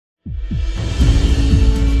Hello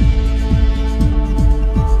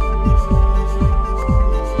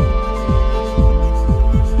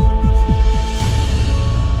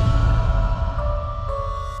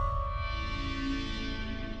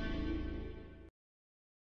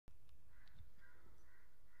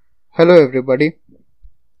everybody,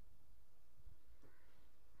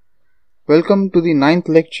 welcome to the 9th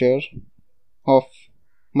lecture of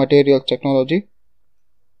Materials Technology.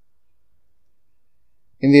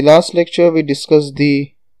 In the last lecture we discussed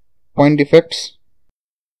the point defects.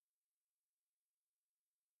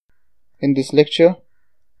 In this lecture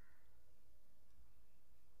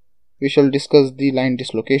we shall discuss the line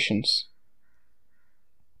dislocations.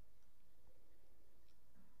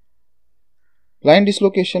 Line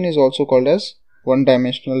dislocation is also called as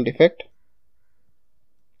one-dimensional defect.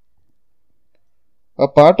 A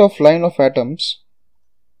part of line of atoms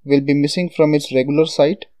will be missing from its regular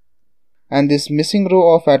site, and this missing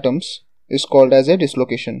row of atoms is called as a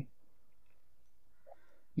dislocation.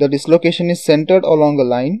 The dislocation is centered along a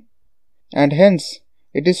line, and hence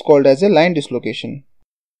it is called as a line dislocation.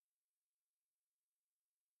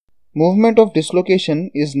 Movement of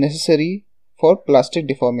dislocation is necessary for plastic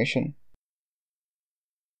deformation.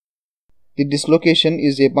 The dislocation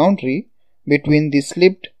is a boundary between the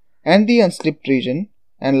slipped and the unslipped region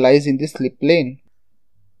and lies in the slip plane.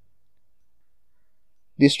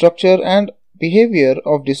 The structure and behavior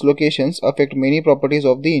of dislocations affect many properties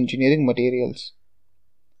of the engineering materials.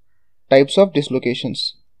 Types of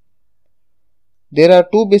dislocations. There are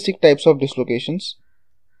two basic types of dislocations: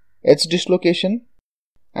 edge dislocation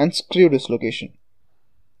and screw dislocation.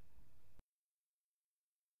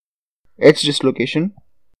 Edge dislocation.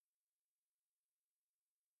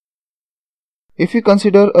 If we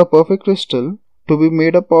consider a perfect crystal to be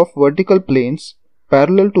made up of vertical planes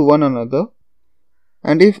parallel to one another,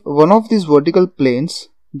 and if one of these vertical planes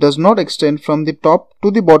does not extend from the top to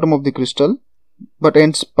the bottom of the crystal but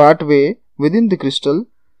ends part way within the crystal,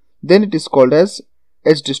 then it is called as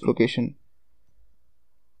edge dislocation.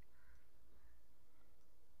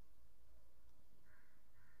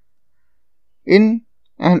 In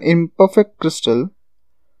an imperfect crystal,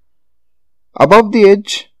 above the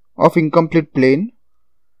edge of incomplete plane,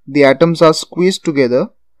 the atoms are squeezed together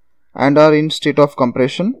and are in state of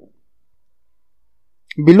compression.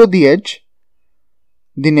 Below the edge,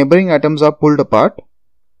 the neighboring atoms are pulled apart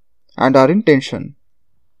and are in tension.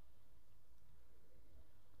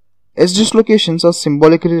 Edge dislocations are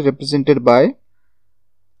symbolically represented by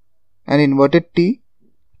an inverted T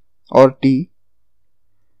or T,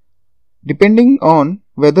 depending on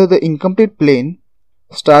whether the incomplete plane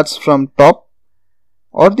starts from top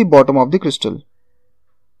or the bottom of the crystal.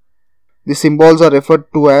 The symbols are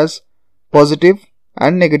referred to as positive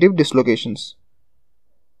and negative dislocations.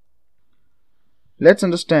 Let's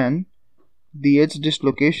understand the edge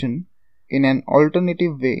dislocation in an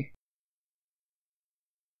alternative way.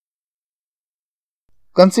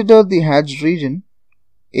 Consider the hatched region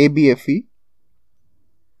ABFE,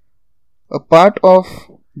 a part of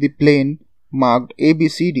the plane marked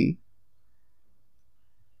ABCD.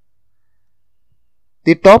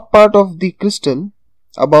 The top part of the crystal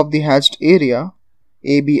above the hatched area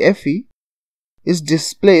ABFE is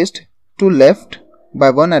displaced to left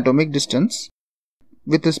by one atomic distance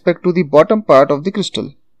with respect to the bottom part of the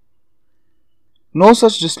crystal. No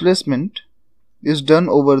such displacement is done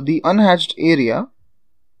over the unhatched area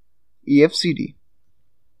EFCD.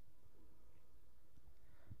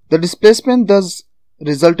 The displacement thus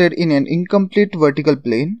resulted in an incomplete vertical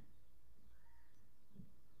plane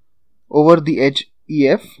over the edge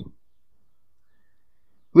EF,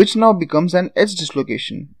 which now becomes an edge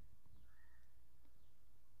dislocation.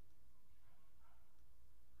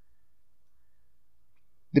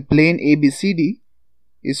 The plane ABCD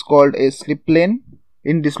is called a slip plane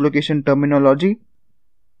in dislocation terminology.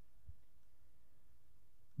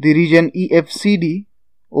 The region EFCD,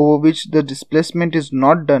 over which the displacement is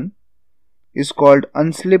not done, is called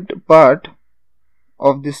unslipped part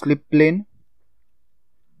of the slip plane.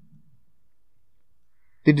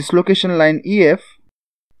 The dislocation line EF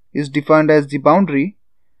is defined as the boundary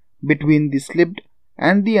between the slipped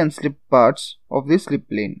and the unslipped parts of the slip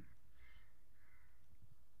plane.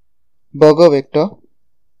 Berger vector.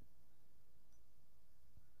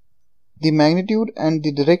 The magnitude and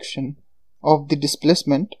the direction of the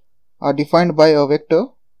displacement are defined by a vector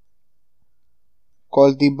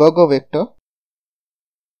called the Berger vector,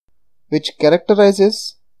 which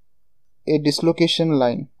characterizes a dislocation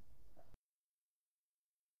line.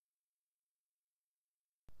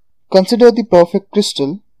 Consider the perfect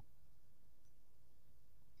crystal.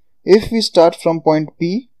 If we start from point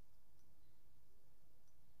P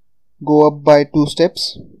go up by 2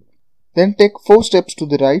 steps, then take 4 steps to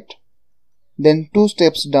the right, then 2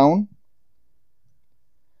 steps down,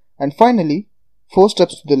 and finally 4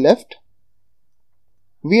 steps to the left,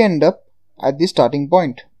 we end up at the starting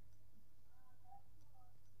point.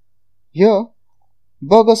 Here,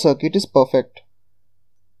 burger circuit is perfect.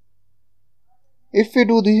 If we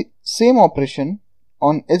do the same operation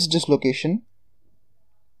on edge dislocation,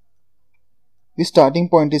 the starting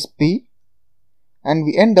point is P and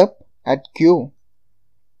we end up at Q.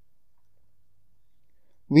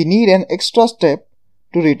 We need an extra step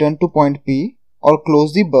to return to point P or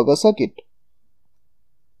close the burger circuit.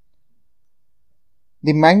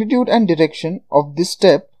 The magnitude and direction of this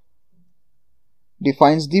step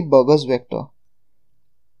defines the Burger's vector.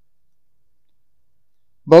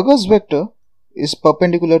 Burger's vector is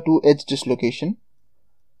perpendicular to edge dislocation.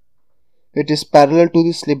 It is parallel to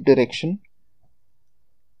the slip direction.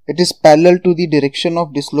 It is parallel to the direction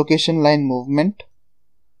of dislocation line movement.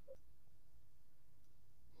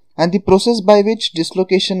 And the process by which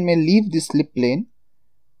dislocation may leave the slip plane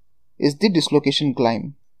is the dislocation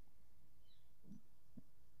climb.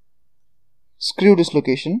 Screw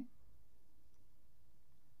dislocation.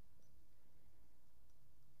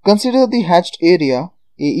 Consider the hatched area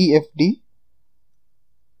AEFD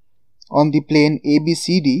on the plane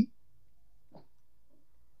ABCD.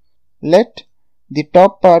 Let the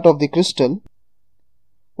top part of the crystal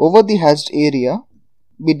over the hatched area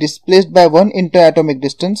be displaced by one interatomic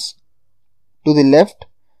distance to the left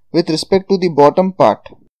with respect to the bottom part.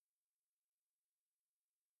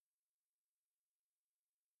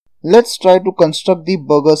 Let's try to construct the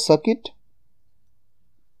Burger circuit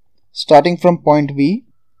starting from point V,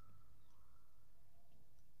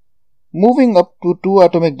 moving up to 2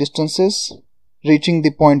 atomic distances, reaching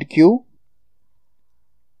the point Q,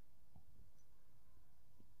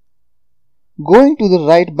 going to the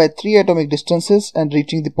right by 3 atomic distances and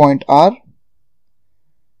reaching the point R,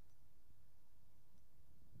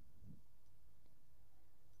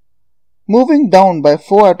 moving down by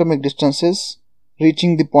 4 atomic distances,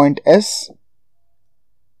 reaching the point S,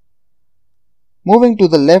 moving to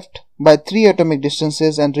the left by 3 atomic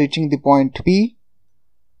distances and reaching the point P,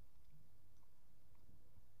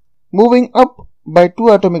 moving up by 2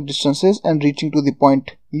 atomic distances and reaching to the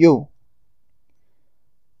point U,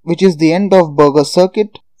 which is the end of Burger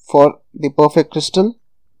circuit for the perfect crystal.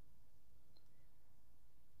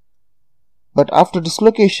 But after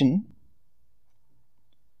dislocation,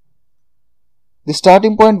 the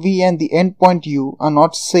starting point V and the end point U are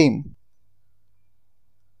not same.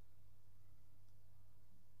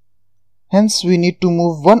 Hence, we need to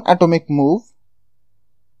move one atomic move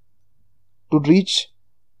to reach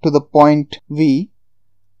to the point V,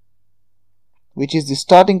 which is the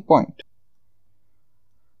starting point.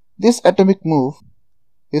 This atomic move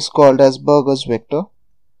is called as Burger's vector.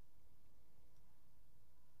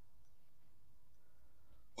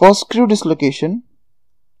 For screw dislocation,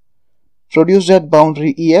 produced at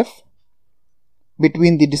boundary EF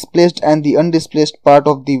between the displaced and the undisplaced part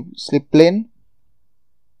of the slip plane,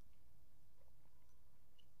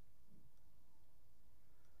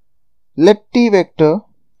 let T vector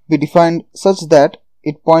be defined such that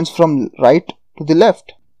it points from right to the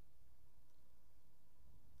left.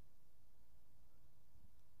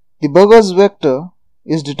 The Burger's vector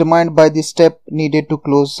is determined by the step needed to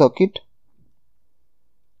close circuit.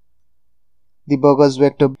 The Burger's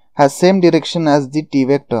vector has same direction as the T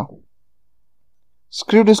vector.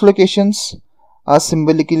 Screw dislocations are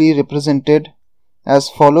symbolically represented as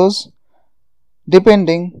follows,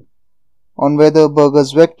 depending on whether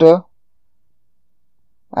Burger's vector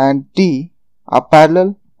and T are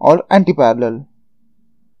parallel or antiparallel.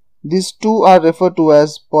 These two are referred to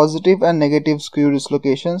as positive and negative screw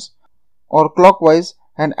dislocations or clockwise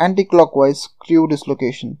and anti-clockwise screw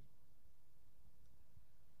dislocation.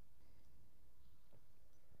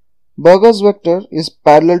 Burger's vector is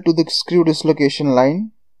parallel to the screw dislocation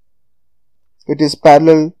line. It is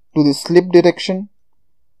parallel to the slip direction.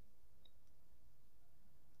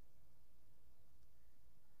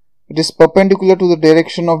 It is perpendicular to the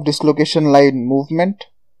direction of dislocation line movement.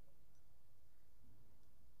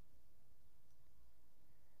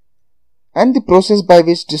 And the process by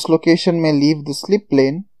which dislocation may leave the slip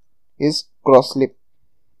plane is cross-slip.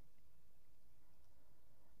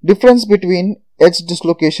 Difference between edge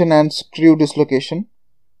dislocation and screw dislocation.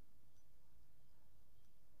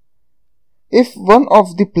 If one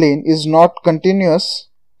of the plane is not continuous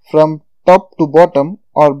from top to bottom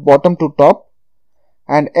or bottom to top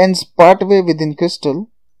and ends partway within crystal,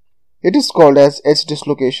 it is called as edge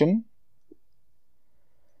dislocation.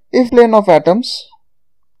 If plane of atoms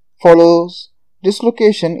follows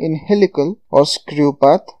dislocation in helical or screw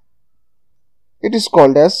path, it is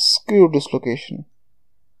called as screw dislocation.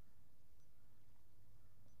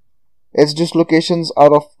 Edge dislocations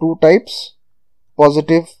are of two types,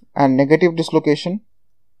 positive and negative dislocation.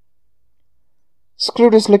 Screw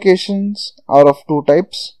dislocations are of two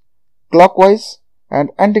types, clockwise and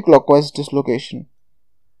anticlockwise dislocation.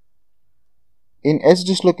 In edge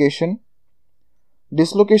dislocation,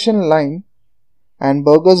 dislocation line and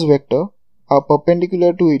Burger's vector are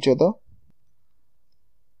perpendicular to each other.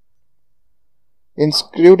 In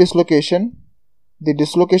screw dislocation, the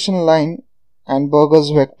dislocation line and Burger's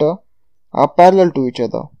vector are parallel to each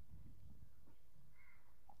other.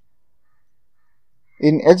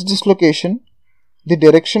 In edge dislocation, the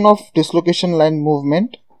direction of dislocation line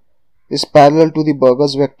movement is parallel to the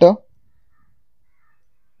Burger's vector.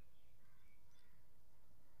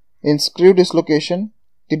 In screw dislocation,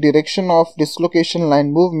 the direction of dislocation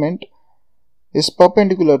line movement is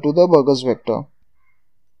perpendicular to the Burger's vector.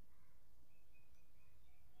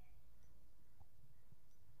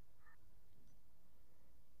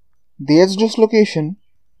 The edge dislocation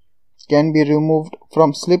can be removed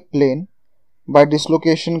from slip plane by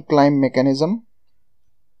dislocation climb mechanism.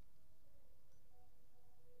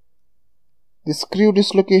 The screw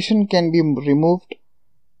dislocation can be removed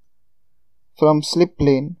from slip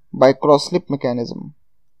plane by cross slip mechanism.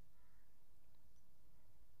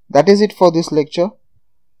 That is it for this lecture.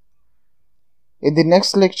 In the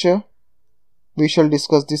next lecture, we shall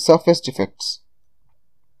discuss the surface defects.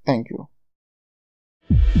 Thank you.